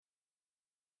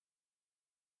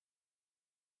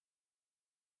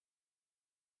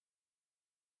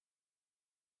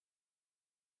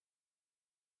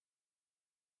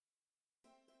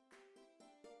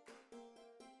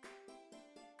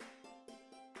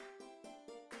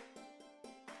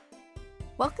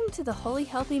Welcome to the Holy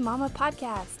Healthy Mama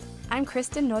podcast. I'm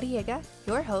Kristen Noriega,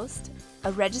 your host,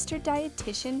 a registered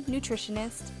dietitian,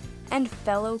 nutritionist, and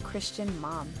fellow Christian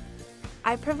mom.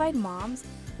 I provide moms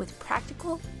with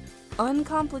practical,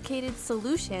 uncomplicated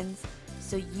solutions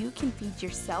so you can feed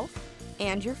yourself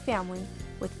and your family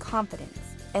with confidence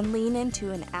and lean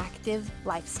into an active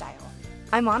lifestyle.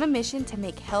 I'm on a mission to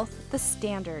make health the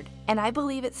standard, and I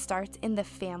believe it starts in the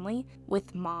family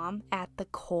with mom at the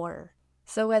core.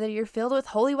 So whether you're filled with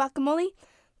holy guacamole,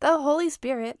 the Holy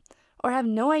Spirit, or have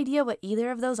no idea what either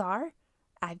of those are,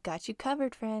 I've got you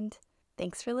covered, friend.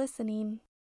 Thanks for listening.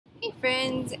 Hey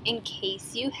friends, in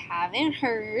case you haven't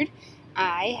heard,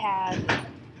 I have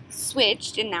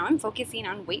switched and now I'm focusing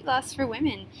on weight loss for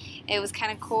women. It was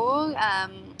kind of cool.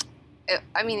 It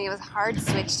was a hard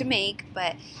switch to make,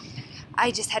 but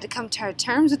I just had to come to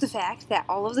terms with the fact that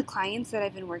all of the clients that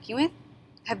I've been working with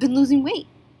have been losing weight.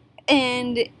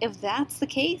 And if that's the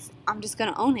case, I'm just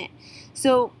going to own it.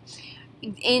 So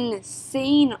in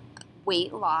saying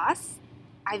weight loss,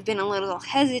 I've been a little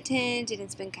hesitant and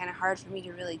it's been kind of hard for me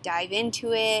to really dive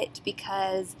into it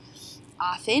because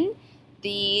often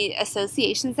the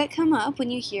associations that come up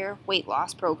when you hear weight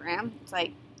loss program, it's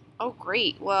like, oh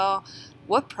great, well,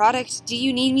 what product do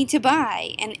you need me to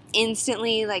buy? And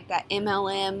instantly like that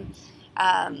MLM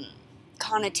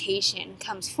connotation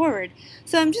comes forward.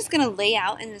 So I'm just going to lay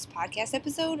out in this podcast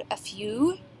episode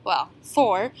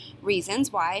four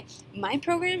reasons why my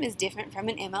program is different from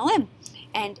an MLM.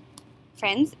 And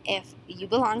friends, if you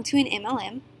belong to an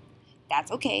MLM,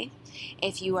 that's okay.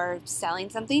 If you are selling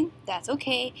something, that's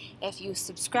okay. If you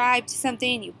subscribe to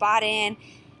something, you bought in,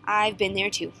 I've been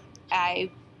there too. I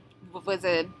was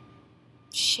a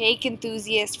shake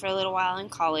enthusiast for a little while in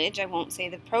college. I won't say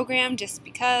the program just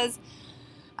because,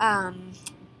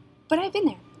 but I've been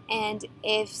there. And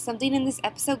if something in this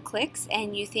episode clicks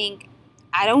and you think,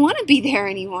 I don't want to be there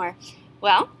anymore,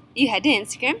 well, you head to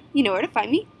Instagram. You know where to find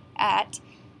me at,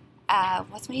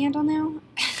 what's my handle now?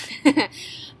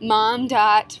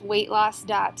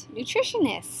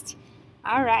 mom.weightloss.nutritionist.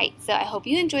 All right, so I hope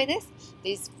you enjoy this.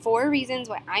 These 4 reasons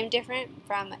why I'm different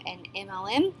from an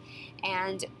MLM,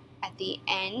 and at the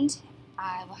end,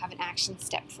 I will have an action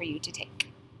step for you to take.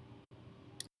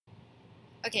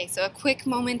 Okay, so a quick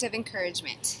moment of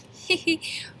encouragement. I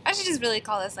should just really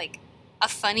call this like a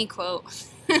funny quote.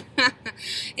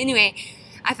 Anyway,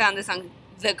 I found this on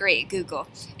the great Google.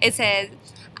 It says,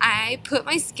 I put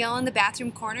my scale in the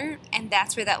bathroom corner, and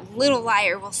that's where that little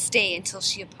liar will stay until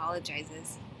she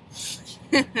apologizes.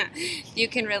 You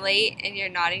can relate, and you're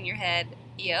nodding your head.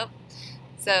 Yep.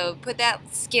 So put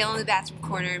that scale in the bathroom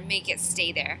corner and make it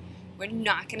stay there. We're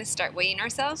not going to start weighing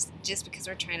ourselves just because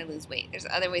we're trying to lose weight. There's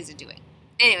other ways to do it.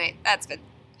 Anyway, that's a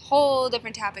whole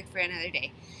different topic for another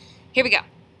day. Here we go.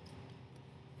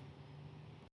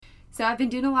 So I've been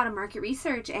doing a lot of market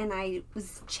research, and I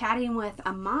was chatting with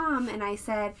a mom, and I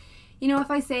said,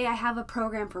 if I say I have a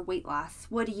program for weight loss,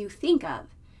 what do you think of?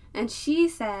 And she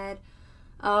said,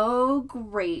 oh,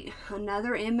 great,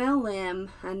 another MLM,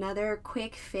 another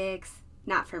quick fix,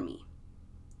 not for me.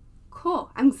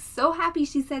 Cool. I'm so happy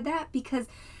she said that because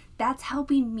that's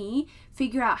helping me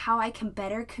figure out how I can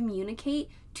better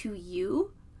communicate to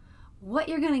you what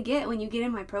you're going to get when you get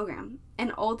in my program.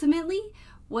 And ultimately,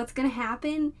 what's going to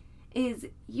happen is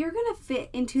you're going to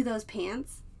fit into those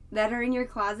pants that are in your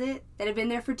closet, that have been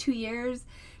there for 2 years,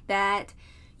 that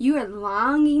you are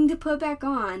longing to put back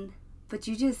on, but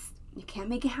you can't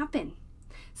make it happen.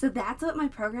 So that's what my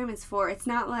program is for. It's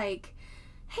not like,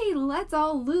 hey, let's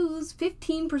all lose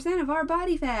 15% of our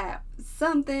body fat,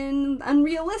 something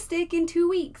unrealistic in 2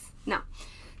 weeks. No.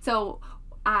 So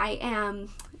I am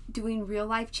doing real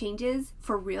life changes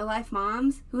for real life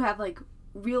moms who have like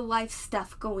real life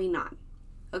stuff going on.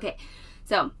 Okay,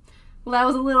 so that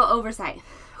was a little oversight.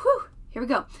 Whew, here we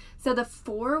go. So the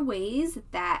 4 ways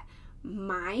that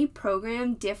my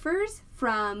program differs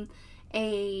from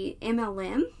a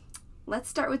MLM, let's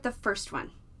start with the first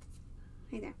one.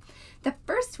 Right there. The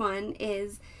first one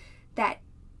is that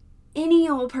any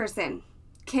old person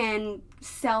can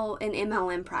sell an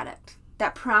MLM product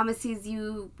that promises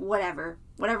you whatever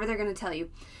they're going to tell you.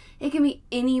 It can be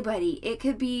anybody. It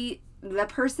could be the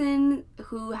person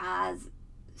who has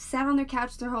sat on their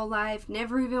couch their whole life,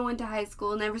 never even went to high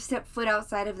school, never stepped foot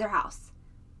outside of their house.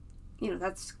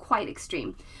 That's quite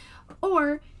extreme.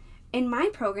 Or in my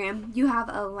program, you have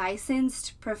a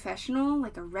licensed professional,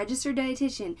 like a registered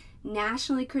dietitian,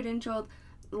 nationally credentialed,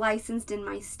 licensed in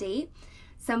my state,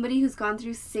 somebody who's gone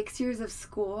through 6 years of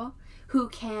school, who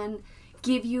can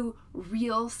give you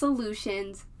real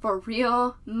solutions for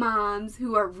real moms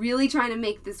who are really trying to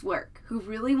make this work, who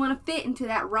really want to fit into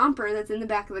that romper that's in the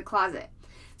back of the closet.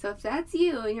 So if that's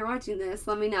you and you're watching this,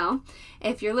 let me know.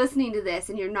 If you're listening to this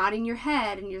and you're nodding your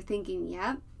head and you're thinking,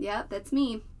 yep, that's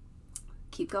me.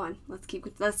 Keep going. Let's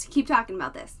keep talking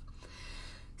about this.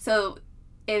 So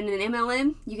in an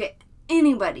MLM, you get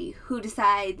anybody who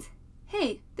decides,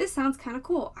 hey, this sounds kind of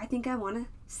cool. I think I want to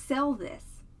sell this.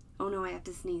 Oh no, I have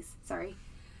to sneeze. Sorry.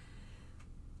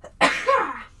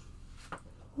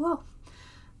 Whoa.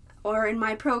 Or in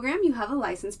my program, you have a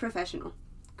licensed professional.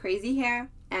 Crazy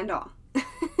hair and all.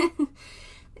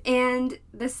 And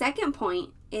the second point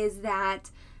is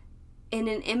that in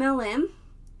an MLM,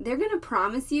 they're going to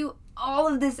promise you all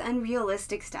of this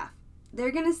unrealistic stuff.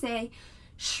 They're going to say,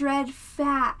 shred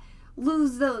fat,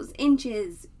 lose those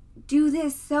inches, do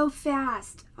this so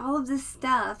fast, all of this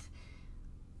stuff.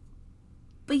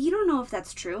 But you don't know if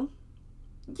that's true.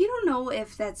 You don't know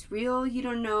if that's real. You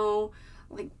don't know,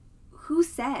 who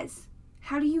says?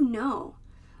 How do you know?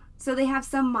 So they have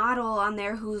some model on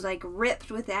there who's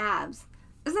ripped with abs.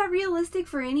 Is that realistic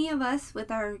for any of us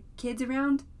with our kids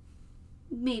around?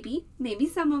 Maybe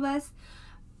some of us.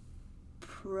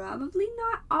 Probably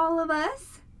not all of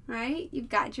us, right? You've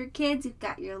got your kids, you've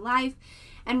got your life,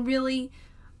 and really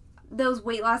those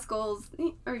weight loss goals,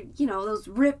 or those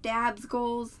ripped abs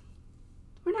goals,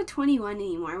 we're not 21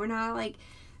 anymore. We're not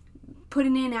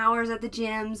putting in hours at the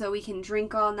gym so we can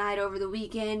drink all night over the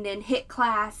weekend and hit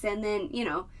class, and then,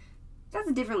 that's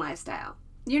a different lifestyle.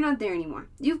 You're not there anymore.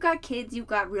 You've got kids, you've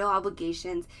got real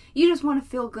obligations. You just want to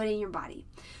feel good in your body.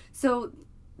 So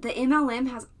the MLM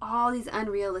has all these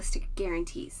unrealistic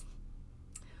guarantees.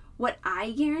 What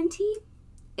I guarantee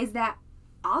is that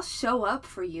I'll show up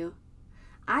for you.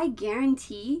 I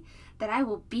guarantee that I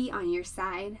will be on your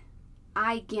side.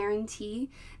 I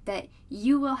guarantee that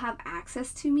you will have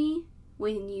access to me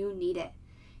when you need it.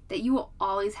 That you will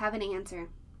always have an answer.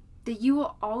 That you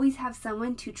will always have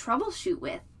someone to troubleshoot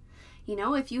with.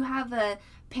 If you have a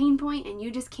pain point and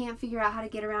you just can't figure out how to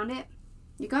get around it,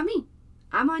 you got me.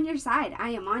 I'm on your side. I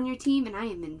am on your team and I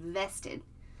am invested.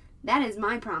 That is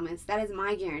my promise. That is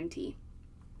my guarantee.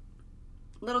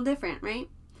 A little different, right?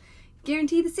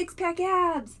 Guarantee the 6-pack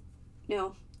abs.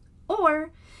 No.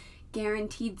 Or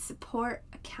guaranteed support,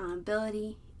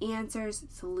 accountability, answers,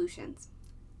 solutions.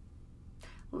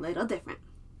 A little different.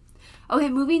 Okay,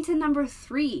 moving to number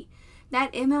 3.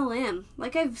 That MLM,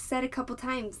 like I've said a couple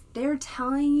times, they're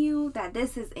telling you that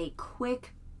this is a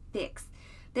quick fix.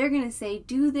 They're going to say,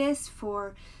 do this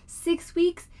for 6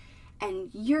 weeks and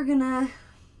you're going to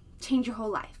change your whole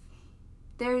life.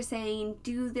 They're saying,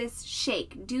 do this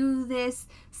shake, do this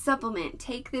supplement,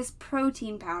 take this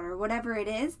protein powder, whatever it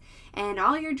is, and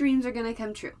all your dreams are going to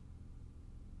come true.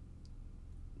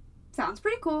 Sounds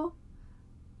pretty cool.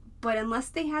 But unless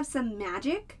they have some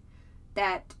magic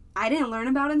that I didn't learn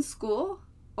about in school,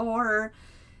 or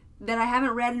that I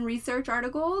haven't read in research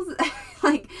articles,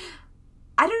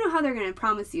 I don't know how they're going to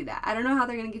promise you that. I don't know how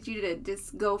they're going to get you to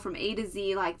just go from A to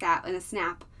Z like that in a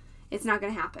snap. It's not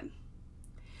going to happen.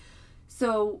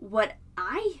 So what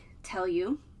I tell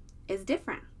you is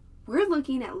different. We're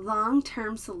looking at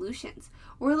long-term solutions.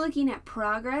 We're looking at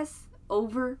progress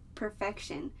over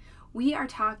perfection. We are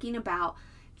talking about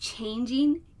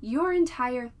changing your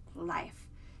entire life,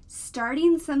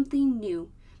 starting something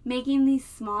new, making these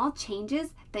small changes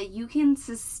that you can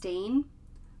sustain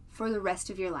for the rest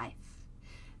of your life,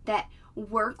 that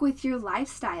work with your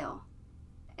lifestyle.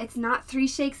 It's not 3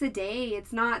 shakes a day.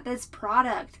 It's not this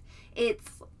product. It's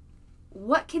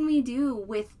what can we do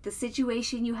with the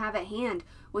situation you have at hand,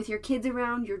 with your kids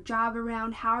around, your job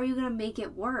around? How are you going to make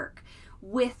it work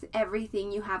with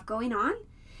everything you have going on,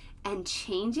 and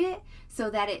change it so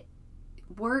that it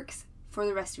works for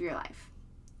the rest of your life?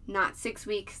 Not 6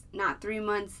 weeks, not 3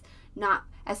 months, not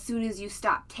as soon as you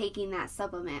stop taking that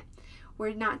supplement.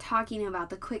 We're not talking about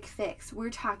the quick fix. We're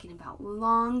talking about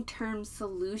long-term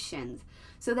solutions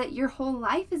so that your whole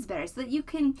life is better, so that you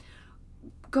can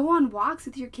go on walks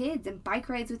with your kids and bike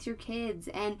rides with your kids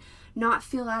and not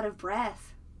feel out of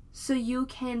breath. So you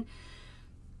can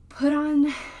put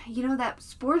on, that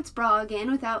sports bra again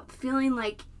without feeling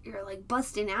like you're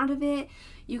busting out of it.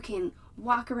 You can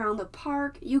walk around the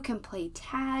park. You can play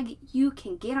tag. You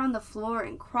can get on the floor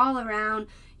and crawl around.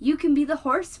 You can be the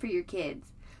horse for your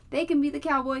kids. They can be the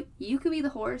cowboy. You can be the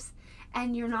horse.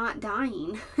 And you're not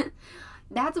dying.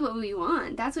 That's what we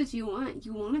want. That's what you want.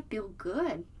 You want to feel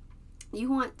good. You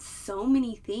want so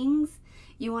many things.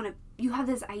 You have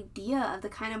this idea of the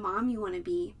kind of mom you want to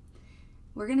be.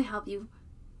 We're going to help you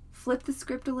flip the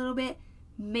script a little bit,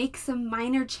 make some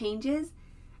minor changes,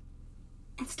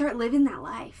 and start living that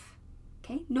life.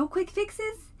 Okay? No quick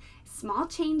fixes, small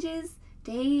changes,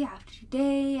 day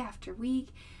after week,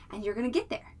 and you're going to get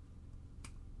there.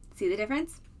 See the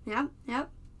difference? Yep.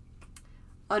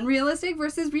 unrealistic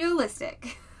versus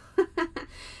realistic.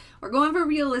 We're going for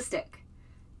realistic.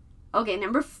 Okay,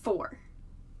 number 4.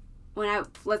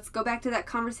 Let's go back to that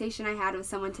conversation I had with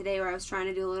someone today where I was trying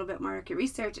to do a little bit more market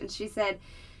research, and she said,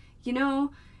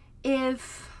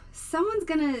 if someone's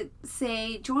gonna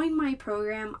say, join my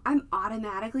program, I'm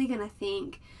automatically gonna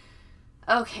think,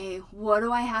 okay, what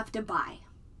do I have to buy?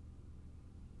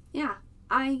 Yeah,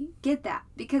 I get that,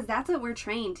 because that's what we're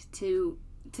trained to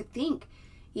think.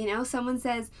 Someone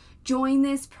says, join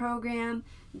this program,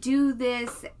 do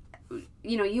this,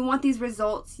 you want these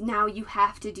results, now you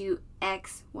have to do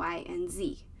X, Y, and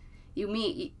Z.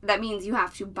 That means you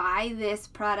have to buy this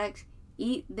product,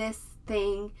 eat this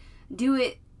thing, do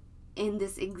it in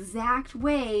this exact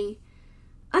way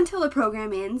until the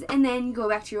program ends, and then go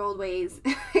back to your old ways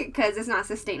because it's not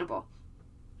sustainable.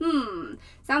 Sounds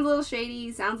a little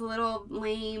shady, sounds a little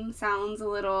lame, sounds a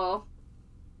little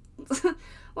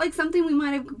like something we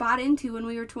might have bought into when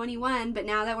we were 21, but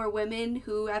now that we're women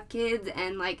who have kids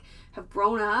and have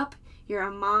grown up, you're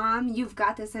a mom, you've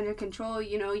got this under control,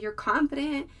 you're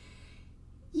confident,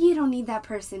 you don't need that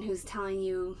person who's telling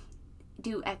you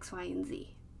do X, Y, and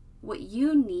Z. What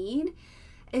you need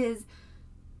is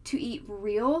to eat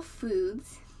real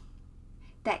foods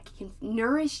that can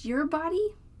nourish your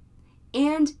body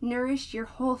and nourish your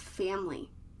whole family.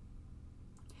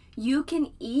 You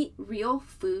can eat real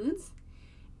foods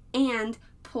and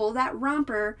pull that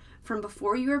romper from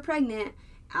before you were pregnant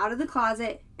out of the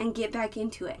closet and get back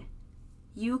into it.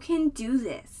 You can do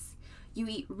this. You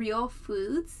eat real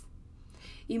foods.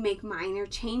 You make minor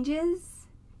changes.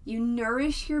 You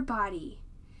nourish your body.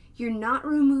 You're not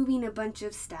removing a bunch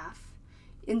of stuff.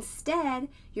 Instead,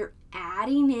 you're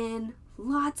adding in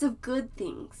lots of good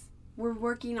things. We're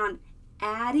working on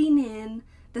adding in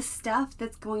the stuff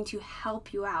that's going to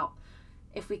help you out.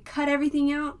 If we cut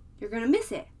everything out, you're going to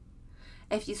miss it.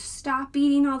 If you stop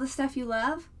eating all the stuff you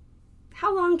love,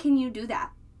 how long can you do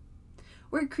that?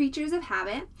 We're creatures of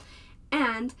habit,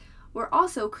 and we're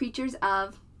also creatures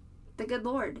of the good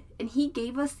Lord. And He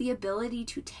gave us the ability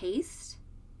to taste,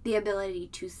 the ability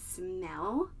to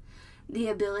smell, the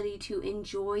ability to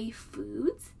enjoy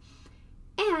foods,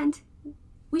 and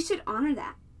we should honor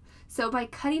that. So by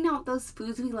cutting out those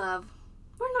foods we love,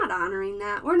 we're not honoring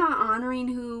that. We're not honoring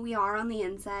who we are on the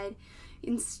inside.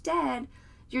 Instead,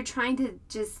 you're trying to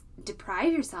just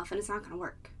deprive yourself, and it's not going to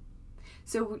work.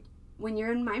 So when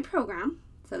you're in my program,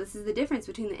 so this is the difference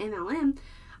between the MLM,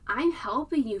 I'm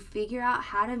helping you figure out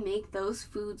how to make those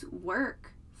foods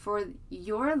work for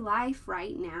your life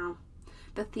right now.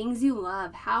 The things you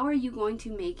love, how are you going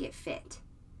to make it fit?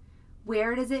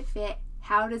 Where does it fit?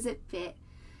 How does it fit?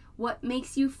 What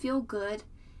makes you feel good?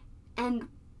 And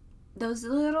those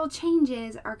little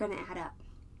changes are going to add up.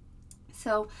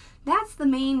 So that's the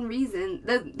main reason,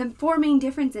 the 4 main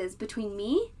differences between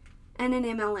me and an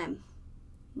MLM.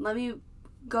 Let me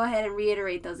go ahead and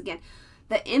reiterate those again.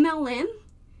 The MLM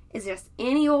is just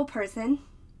any old person,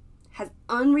 has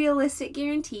unrealistic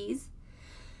guarantees,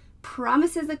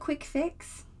 promises a quick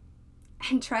fix,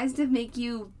 and tries to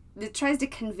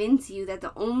convince you that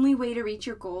the only way to reach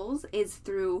your goals is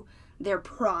through their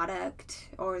product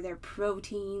or their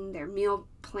protein, their meal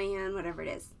plan, whatever it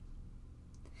is.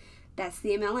 That's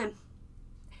the MLM.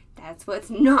 That's what's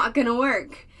not going to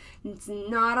work. It's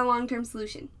not a long-term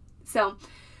solution. So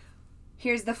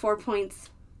here's the 4 points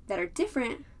that are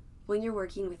different when you're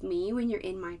working with me, when you're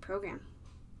in my program.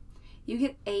 You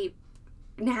get a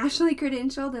nationally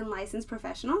credentialed and licensed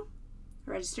professional,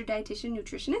 a registered dietitian,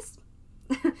 nutritionist.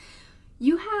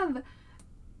 You have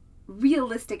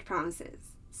realistic promises,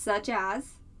 such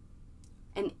as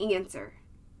an answer,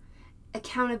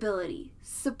 accountability,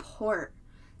 support,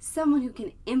 someone who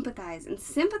can empathize and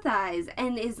sympathize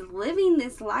and is living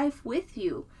this life with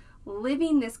you,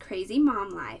 living this crazy mom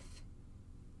life.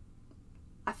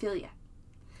 I feel ya.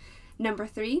 Number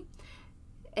 3,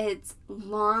 it's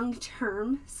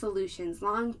long-term solutions,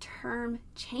 long-term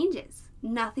changes.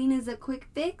 Nothing is a quick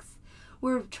fix.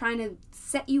 We're trying to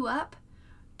set you up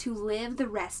to live the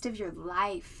rest of your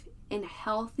life in a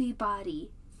healthy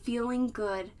body, feeling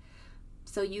good,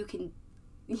 so you can,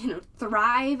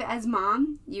 thrive as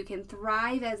mom, you can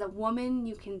thrive as a woman,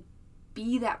 you can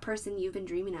be that person you've been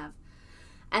dreaming of.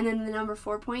 And then the number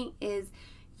 4 point is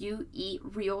you eat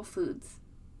real foods.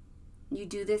 You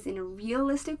do this in a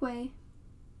realistic way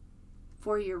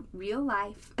for your real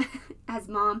life as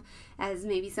mom, as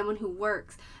maybe someone who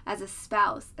works, as a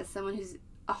spouse, as someone who's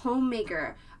a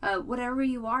homemaker, whatever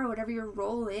you are, whatever your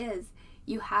role is,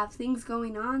 you have things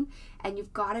going on and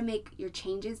you've got to make your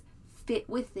changes fit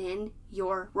within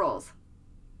your roles.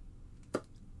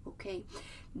 Okay,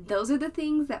 those are the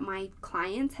things that my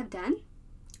clients have done.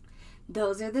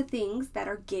 Those are the things that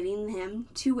are getting them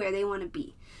to where they want to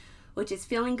be, which is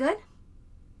feeling good,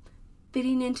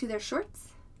 fitting into their shorts,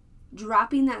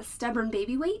 dropping that stubborn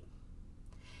baby weight,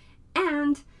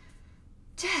 and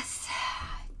just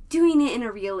doing it in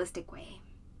a realistic way.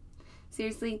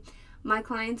 Seriously, my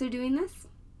clients are doing this.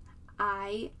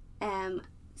 I am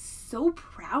so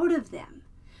proud of them,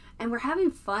 and we're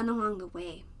having fun along the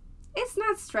way. It's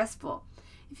not stressful.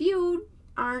 If you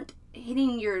aren't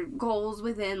hitting your goals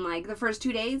within like the first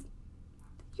 2 days,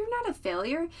 you're not a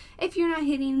failure. If you're not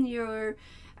hitting your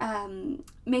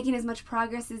making as much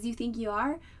progress as you think you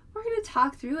are, we're going to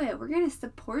talk through it. We're going to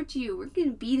support you. We're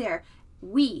going to be there.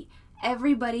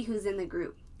 Everybody who's in the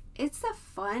group. It's a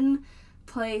fun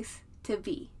place to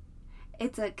be.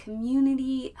 It's a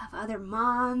community of other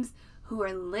moms who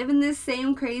are living this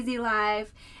same crazy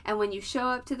life. And when you show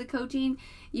up to the coaching,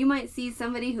 you might see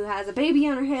somebody who has a baby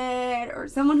on her head, or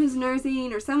someone who's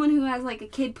nursing, or someone who has like a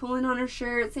kid pulling on her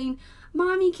shirt saying,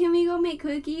 "Mommy, can we go make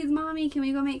cookies? Mommy, can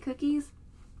we go make cookies?"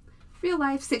 Real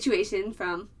life situation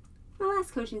from my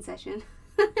last coaching session.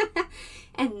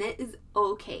 And that is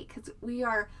okay, because we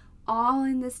are all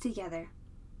in this together.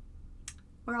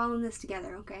 We're all in this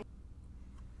together, okay?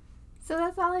 So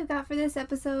that's all I've got for this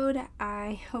episode.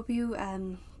 I hope you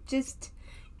just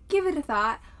give it a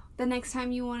thought the next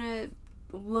time you want to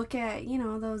look at,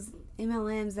 those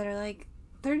MLMs that are like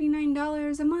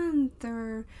 $39 a month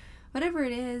or whatever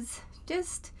it is.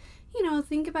 Just,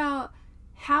 think about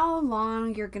how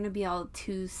long you're going to be able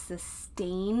to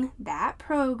sustain that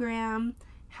program.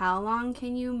 How long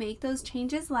can you make those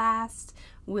changes last?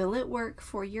 Will it work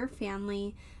for your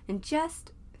family? And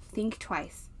just think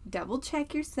twice. Double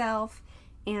check yourself.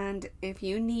 And if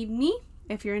you need me,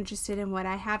 if you're interested in what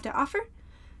I have to offer,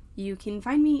 you can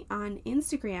find me on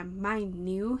Instagram. My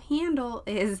new handle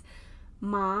is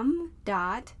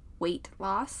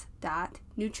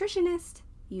mom.weightloss.nutritionist.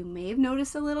 You may have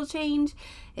noticed a little change.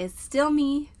 It's still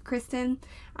me, Kristen.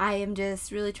 I am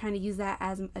just really trying to use that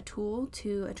as a tool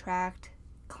to attract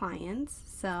clients.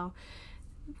 So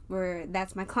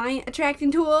that's my client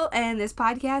attracting tool, and this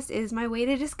podcast is my way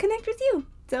to just connect with you.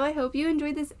 So I hope you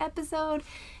enjoyed this episode,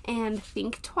 and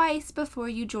think twice before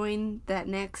you join that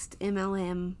next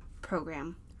MLM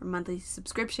program or monthly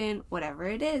subscription, whatever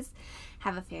it is.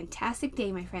 Have a fantastic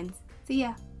day, my friends. See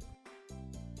ya.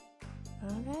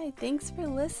 All right, thanks for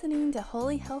listening to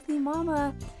Holy Healthy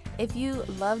Mama. If you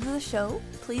loved the show,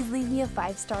 please leave me a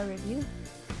 5-star review.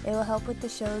 It will help with the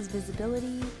show's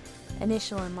visibility,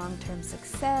 initial and long-term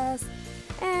success,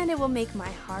 and it will make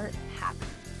my heart happy.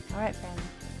 All right, friends.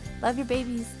 Love your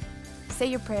babies, say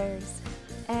your prayers,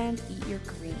 and eat your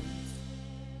green.